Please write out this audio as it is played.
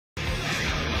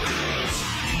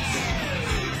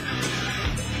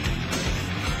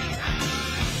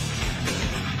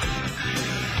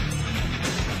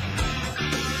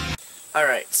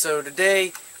Alright, so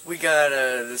today we got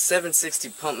the 760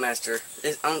 Pumpmaster.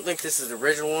 I don't think this is the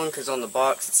original one because on the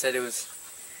box it said it was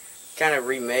kind of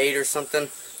remade or something.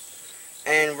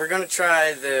 And we're going to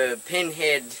try the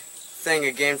pinhead thing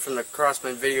again from the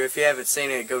Crosman video. If you haven't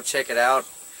seen it, go check it out.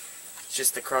 It's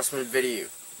just the Crosman video.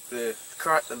 The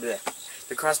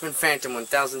Crosman Phantom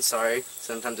 1000, sorry.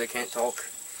 Sometimes I can't talk.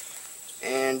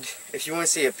 And if you want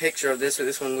to see a picture of this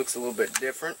one looks a little bit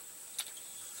different.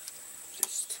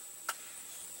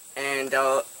 And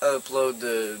I'll upload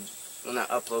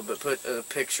put a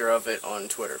picture of it on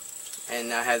Twitter.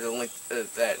 And I have the link to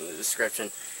that in the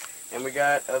description. And we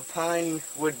got a pine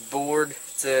wood board.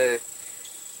 It's a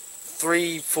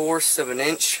 3/4 of an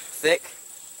inch thick.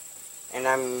 And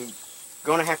I'm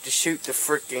gonna have to shoot the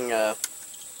freaking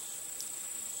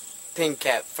pin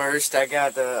cap first. I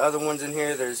got the other ones in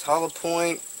here. There's hollow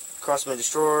point, Crosman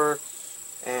destroyer,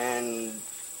 and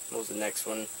what was the next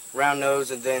one? Round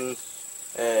nose, and then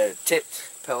tipped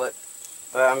pellet.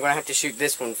 But I'm gonna have to shoot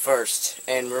this one first.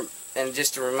 And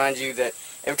just to remind you that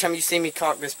every time you see me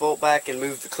cock this bolt back and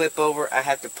move the clip over, I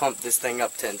have to pump this thing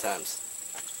up 10 times.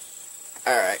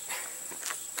 Alright.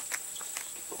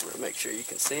 We'll make sure you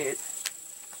can see it.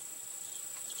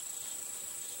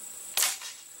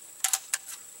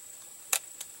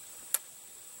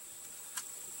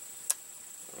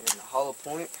 And the hollow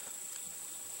point.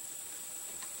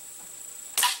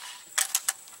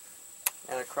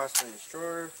 And a Crosman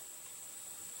destroyer.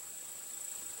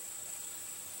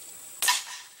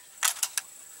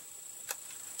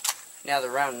 Now the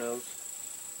round nose.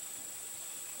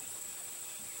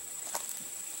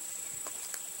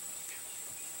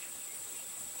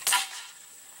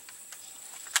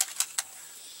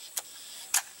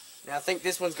 Now I think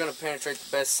this one's going to penetrate the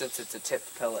best since it's a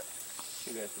tipped pellet.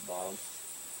 Shoot at the bottom.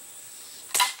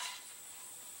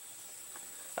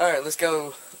 Alright, let's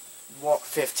go walk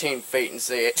 15 feet and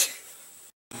see it.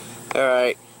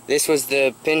 Alright, this was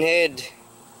the pinhead,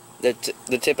 the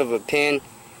tip of a pin,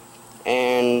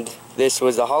 and this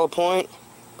was the hollow point,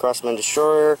 Crosman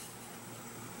destroyer,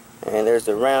 and there's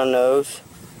the round nose,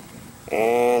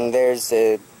 and there's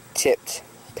the tipped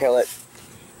pellet.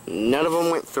 None of them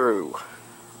went through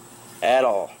at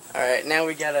all. Alright, now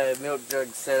we got a milk jug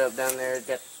set up down there. It's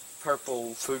got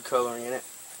purple food coloring in it,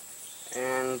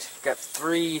 and got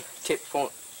 3 tip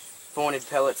pointed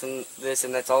pellets in this,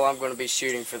 and that's all I'm going to be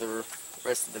shooting for the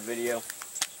rest of the video.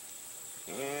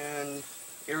 And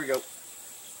here we go.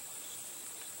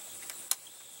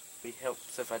 It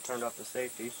helps if I turned off the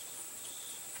safety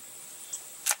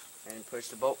and push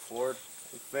the bolt forward.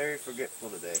 I'm very forgetful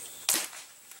today.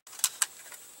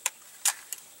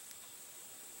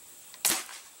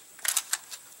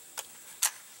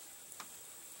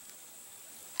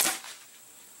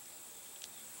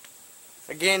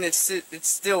 Again, it's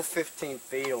still 15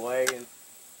 feet away, and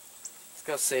let's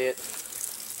go see it.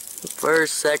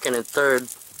 First, second, and third.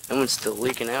 That one's still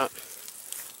leaking out.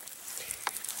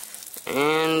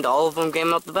 And all of them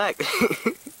came out the back.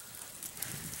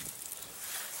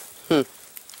 I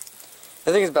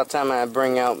think it's about time I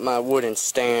bring out my wooden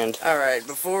stand. Alright,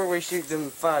 before we shoot them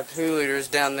 5 2-liters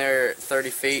down there at 30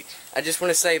 feet, I just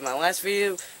want to say my last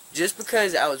video, just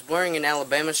because I was wearing an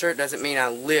Alabama shirt doesn't mean I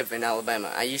live in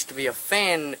Alabama. I used to be a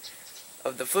fan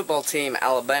of the football team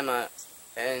Alabama,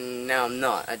 and now I'm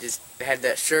not. I just had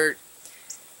that shirt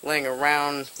laying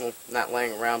around, well, not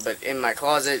laying around, but in my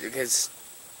closet because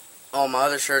all my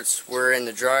other shirts were in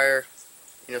the dryer,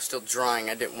 you know, still drying.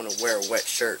 I didn't want to wear a wet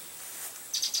shirt.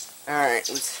 Alright,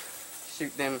 let's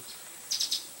shoot them.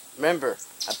 Remember,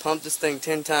 I pumped this thing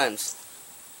 10 times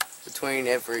between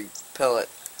every pellet.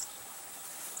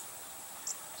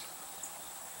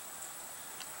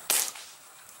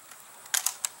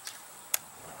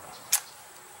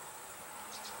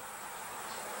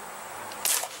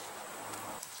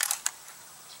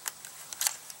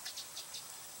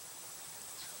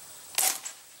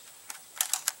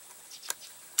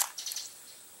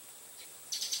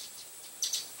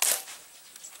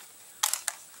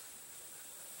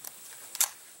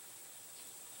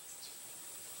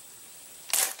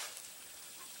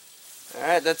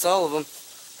 Alright, that's all of them.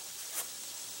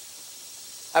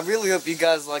 I really hope you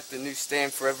guys like the new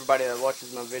stand for everybody that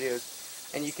watches my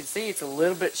videos. And you can see it's a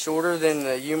little bit shorter than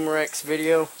the Humorex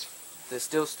video, the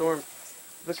Steel Storm,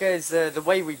 because the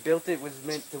way we built it was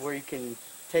meant to where you can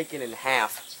take it in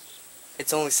half.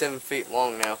 It's only 7 feet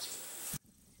long now.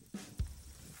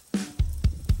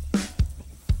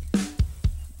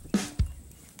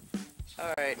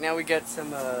 Alright, now we got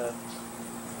some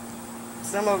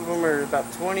of them are about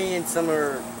 20 and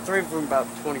 3 of them about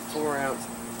 24 ounce.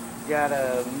 Got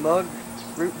a mug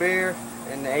root beer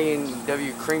and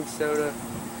A&W cream soda,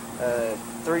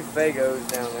 3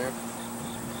 Fagos down there.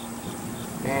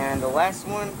 And the last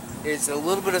one is a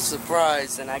little bit of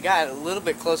surprise, and I got a little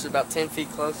bit closer, about 10 feet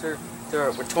closer.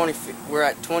 So we're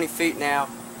at 20 feet now,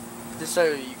 just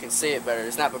so you can see it better.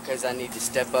 It's not because I need to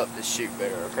step up to shoot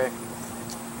better, okay?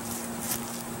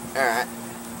 Alright.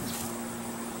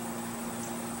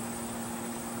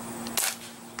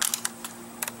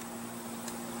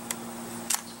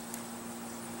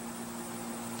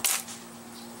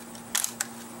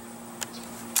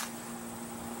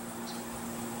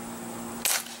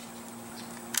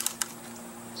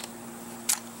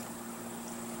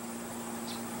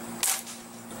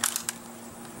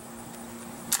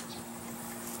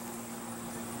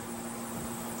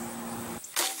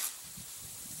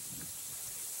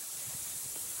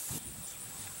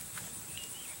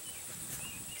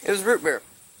 It was root beer.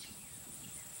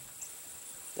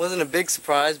 Wasn't a big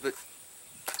surprise, but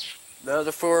the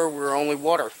other 4 were only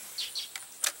water.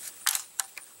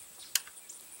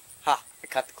 Ha! I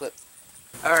caught the clip.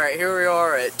 Alright, here we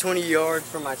are at 20 yards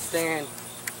from my stand.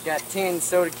 Got 10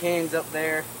 soda cans up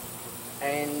there.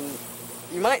 And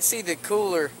you might see the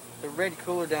cooler, the red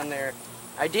cooler down there.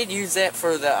 I did use that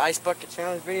for the ice bucket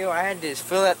challenge video. I had to just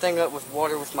fill that thing up with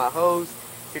water with my hose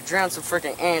to drown some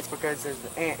freaking ants because there's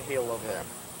an ant hill over there.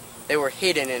 They were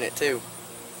hidden in it too.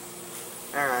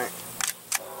 Alright.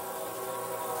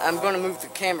 I'm going to move the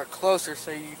camera closer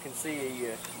so you can see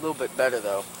a little bit better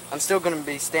though. I'm still going to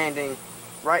be standing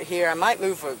right here. I might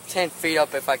move 10 feet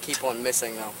up if I keep on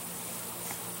missing though.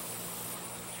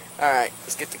 Alright,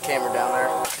 let's get the camera down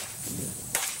there.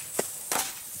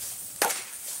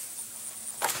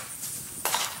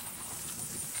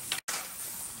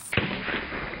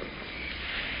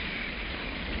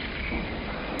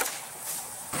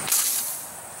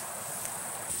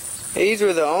 These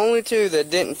were the only 2 that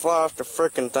didn't fly off the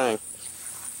frickin' thing.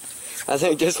 I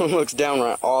think this one looks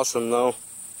downright awesome though.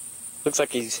 Looks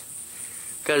like he's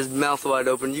got his mouth wide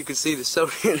open. You can see the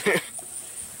soda in there.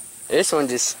 This one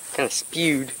just kind of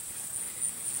spewed.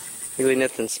 Really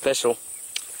nothing special.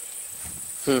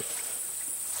 I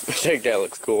think that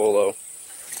looks cool though.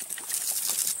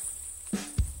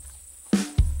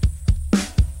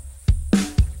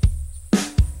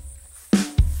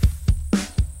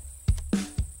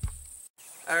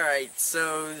 Alright,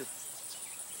 so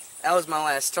that was my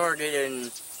last target,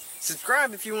 and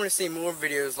subscribe if you want to see more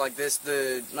videos like this.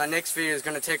 My next video is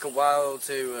going to take a while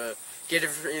to get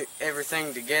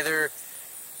everything together.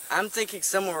 I'm thinking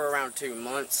somewhere around 2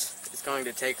 months. It's going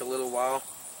to take a little while,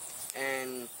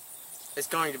 and it's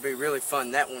going to be really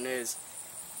fun. That one is.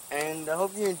 And I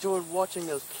hope you enjoyed watching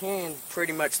those cans.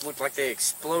 Pretty much looked like they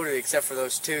exploded, except for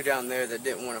those 2 down there that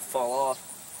didn't want to fall off.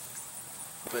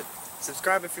 But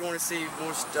subscribe if you want to see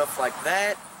more stuff like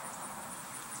that.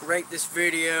 Rate this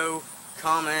video,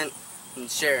 comment, and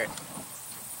share it,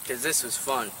 because this was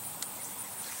fun.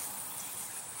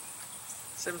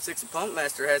 7.6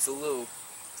 Pumpmaster has a little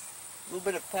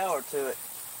bit of power to it.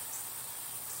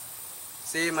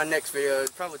 See you in my next video.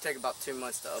 It'll probably take about 2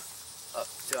 months to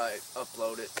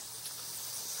upload it.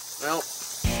 Well,